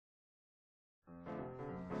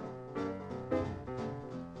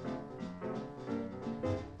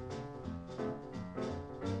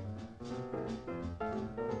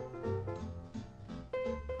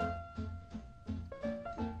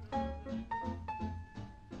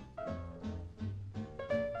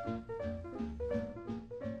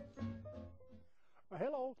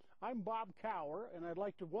I'm Bob Cower, and I'd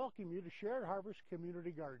like to welcome you to Shared Harvest Community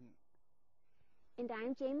Garden. And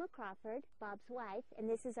I'm Jane McCrawford, Bob's wife, and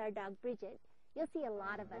this is our dog Bridget. You'll see a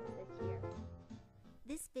lot of us this year.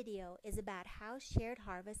 This video is about how Shared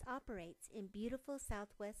Harvest operates in beautiful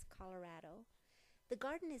southwest Colorado. The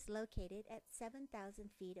garden is located at 7,000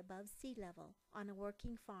 feet above sea level on a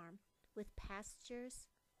working farm with pastures,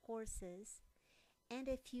 horses, and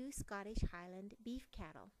a few Scottish Highland beef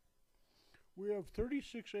cattle. We have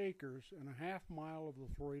 36 acres and a half-mile of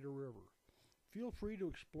the Florida River. Feel free to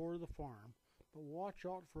explore the farm, but watch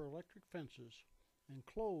out for electric fences and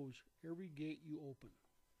close every gate you open.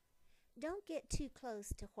 Don't get too close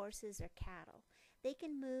to horses or cattle. They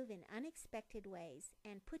can move in unexpected ways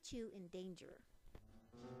and put you in danger.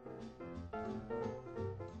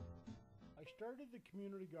 I started the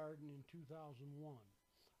community garden in 2001.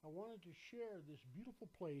 I wanted to share this beautiful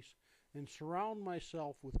place and surround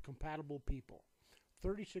myself with compatible people.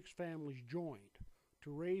 36 families joined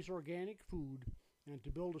to raise organic food and to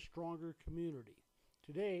build a stronger community.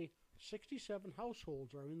 Today, 67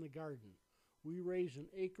 households are in the garden. We raise an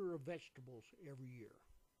acre of vegetables every year.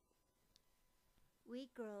 We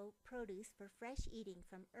grow produce for fresh eating,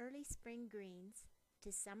 from early spring greens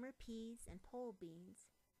to summer peas and pole beans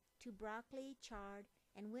to broccoli, chard,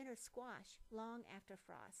 and winter squash long after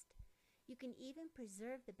frost. You can even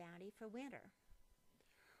preserve the bounty for winter.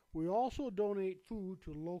 We also donate food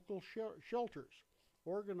to local shelters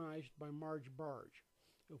organized by Marge Barge.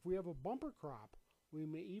 If we have a bumper crop, we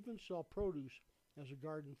may even sell produce as a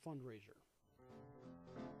garden fundraiser.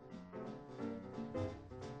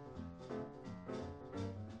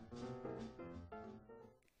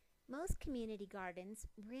 Most community gardens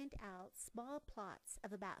rent out small plots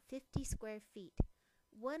of about 50 square feet,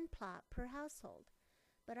 one plot per household.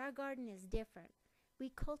 But our garden is different.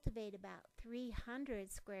 We cultivate about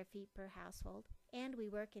 300 square feet per household, and we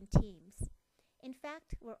work in teams. In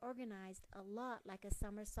fact, we're organized a lot like a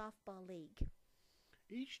summer softball league.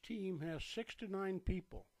 Each team has 6 to 9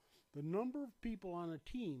 people. The number of people on a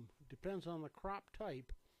team depends on the crop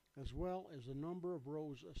type as well as the number of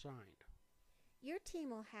rows assigned. Your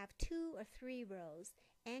team will have 2 or 3 rows,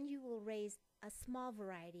 and you will raise a small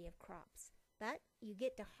variety of crops. But you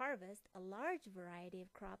get to harvest a large variety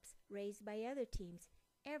of crops raised by other teams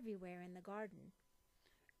everywhere in the garden.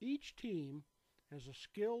 Each team has a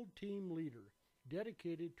skilled team leader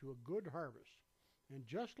dedicated to a good harvest. And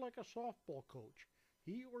just like a softball coach,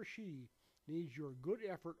 he or she needs your good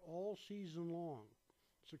effort all season long.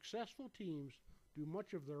 Successful teams do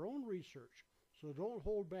much of their own research, so don't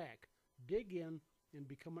hold back. Dig in and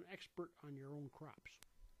become an expert on your own crops.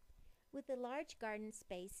 With a large garden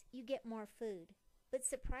space, you get more food. But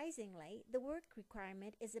surprisingly, the work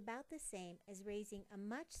requirement is about the same as raising a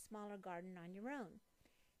much smaller garden on your own.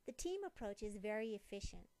 The team approach is very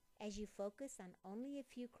efficient, as you focus on only a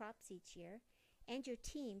few crops each year, and your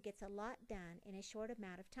team gets a lot done in a short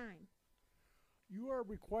amount of time. You are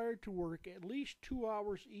required to work at least 2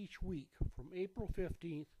 hours each week from April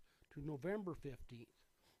 15th to November 15th,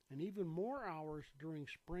 and even more hours during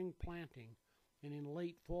spring planting and in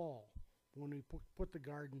late fall when we put the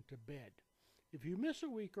garden to bed. If you miss a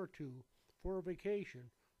week or two for a vacation,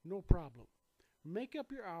 no problem. Make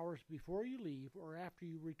up your hours before you leave or after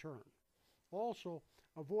you return. Also,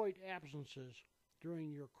 avoid absences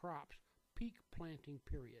during your crop's peak planting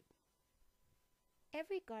period.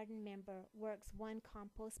 Every garden member works one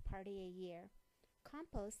compost party a year.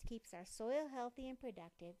 Compost keeps our soil healthy and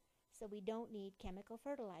productive, so we don't need chemical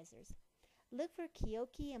fertilizers. Look for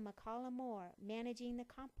Keoki and McCalla Moore managing the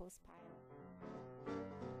compost pile.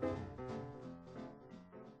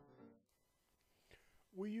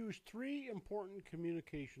 We use 3 important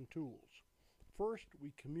communication tools. First,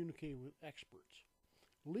 we communicate with experts.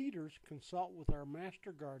 Leaders consult with our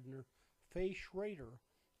master gardener, Faye Schrader,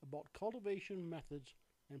 about cultivation methods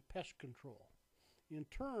and pest control. In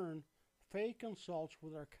turn, Faye consults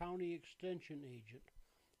with our county extension agent,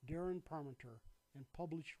 Darren Parmenter, and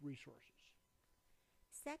published resources.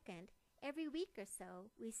 Second, every week or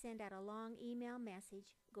so, we send out a long email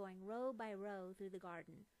message going row by row through the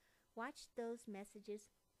garden. Watch those messages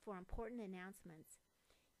for important announcements.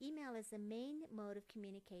 Email is the main mode of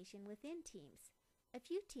communication within teams. A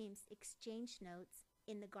few teams exchange notes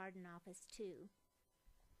in the garden office too.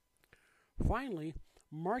 Finally,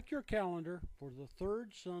 mark your calendar for the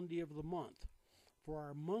 3rd Sunday of the month for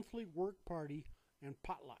our monthly work party and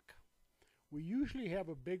potluck. We usually have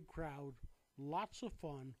a big crowd, lots of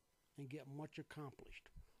fun, and get much accomplished.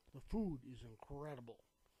 The food is incredible.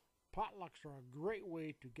 Potlucks are a great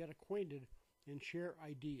way to get acquainted and share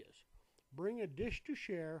ideas. Bring a dish to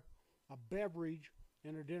share, a beverage,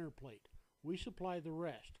 and a dinner plate. We supply the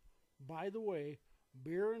rest. By the way,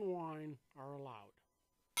 beer and wine are allowed.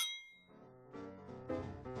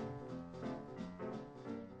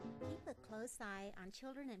 Keep a close eye on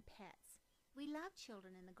children and pets. We love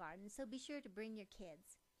children in the garden, so be sure to bring your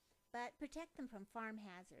kids. But protect them from farm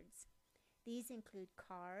hazards. These include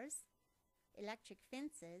cars, electric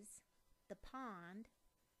fences, the pond,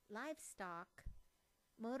 livestock,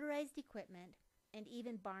 motorized equipment, and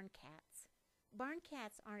even barn cats. Barn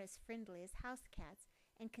cats aren't as friendly as house cats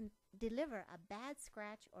and can deliver a bad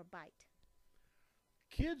scratch or bite.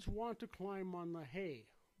 Kids want to climb on the hay,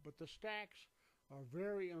 but the stacks are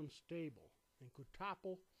very unstable and could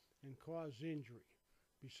topple and cause injury.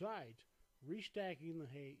 Besides, restacking the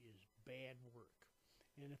hay is bad work,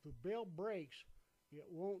 and if a bale breaks, it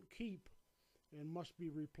won't keep and must be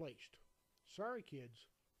replaced. Sorry kids,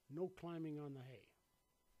 no climbing on the hay.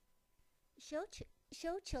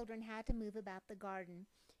 Show children how to move about the garden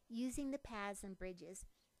using the paths and bridges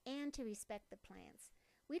and to respect the plants.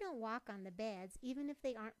 We don't walk on the beds even if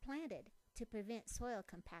they aren't planted to prevent soil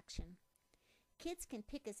compaction. Kids can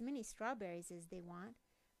pick as many strawberries as they want,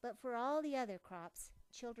 but for all the other crops,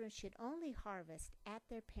 children should only harvest at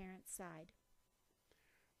their parents' side.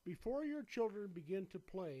 Before your children begin to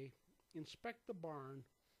play, inspect the barn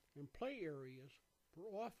and play areas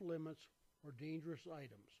for off-limits or dangerous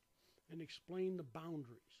items and explain the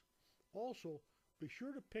boundaries. Also, be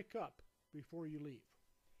sure to pick up before you leave.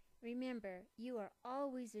 Remember, you are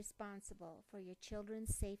always responsible for your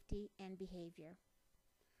children's safety and behavior.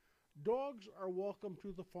 Dogs are welcome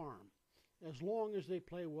to the farm as long as they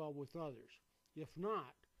play well with others. If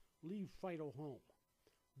not, leave Fido home.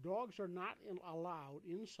 Dogs are not allowed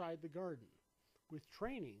inside the garden. With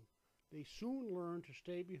training, they soon learn to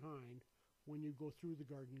stay behind when you go through the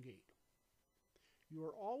garden gate. You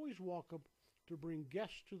are always welcome to bring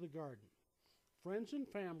guests to the garden. Friends and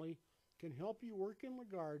family can help you work in the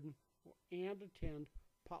garden and attend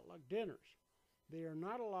potluck dinners. They are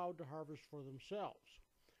not allowed to harvest for themselves.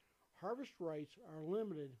 Harvest rights are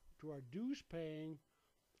limited to our dues-paying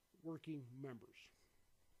working members.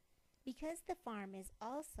 Because the farm is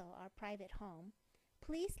also our private home,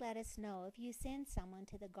 please let us know if you send someone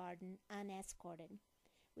to the garden unescorted.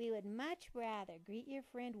 We would much rather greet your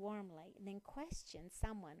friend warmly than question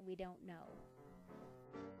someone we don't know.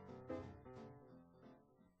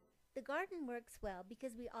 The garden works well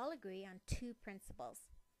because we all agree on two principles.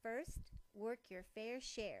 First, work your fair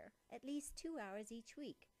share, at least 2 hours each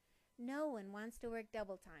week. No one wants to work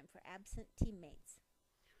double time for absent teammates.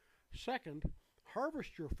 Second,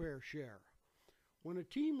 harvest your fair share. When a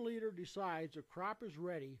team leader decides a crop is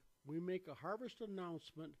ready, we make a harvest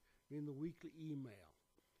announcement in the weekly email.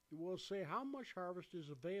 It will say how much harvest is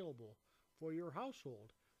available for your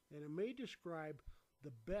household, and it may describe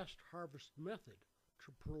the best harvest method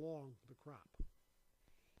to prolong the crop.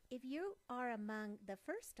 If you are among the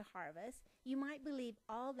first to harvest, you might believe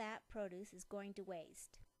all that produce is going to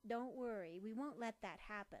waste. Don't worry, we won't let that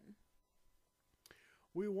happen.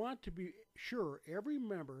 We want to be sure every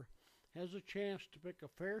member has a chance to pick a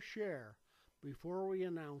fair share before we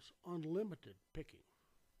announce unlimited picking.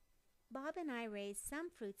 Bob and I raise some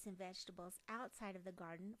fruits and vegetables outside of the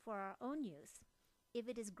garden for our own use. If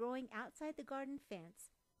it is growing outside the garden fence,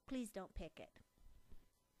 please don't pick it.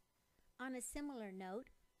 On a similar note,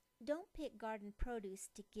 don't pick garden produce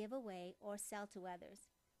to give away or sell to others.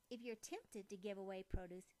 If you're tempted to give away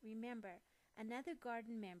produce, remember, another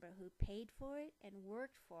garden member who paid for it and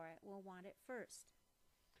worked for it will want it first.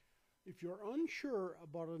 If you're unsure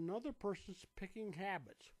about another person's picking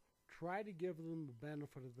habits, try to give them the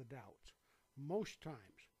benefit of the doubt. Most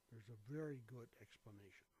times, there's a very good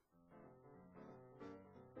explanation.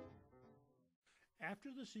 After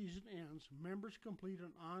the season ends, members complete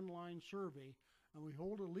an online survey and we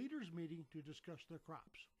hold a leaders meeting to discuss their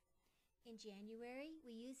crops. In January,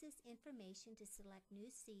 we use this information to select new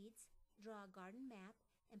seeds, draw a garden map,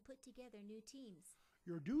 and put together new teams.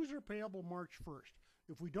 Your dues are payable March 1st.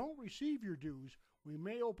 If we don't receive your dues, we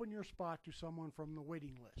may open your spot to someone from the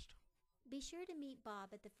waiting list. Be sure to meet Bob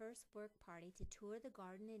at the first work party to tour the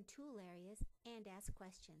garden and tool areas and ask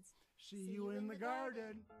questions. See you in the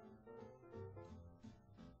garden.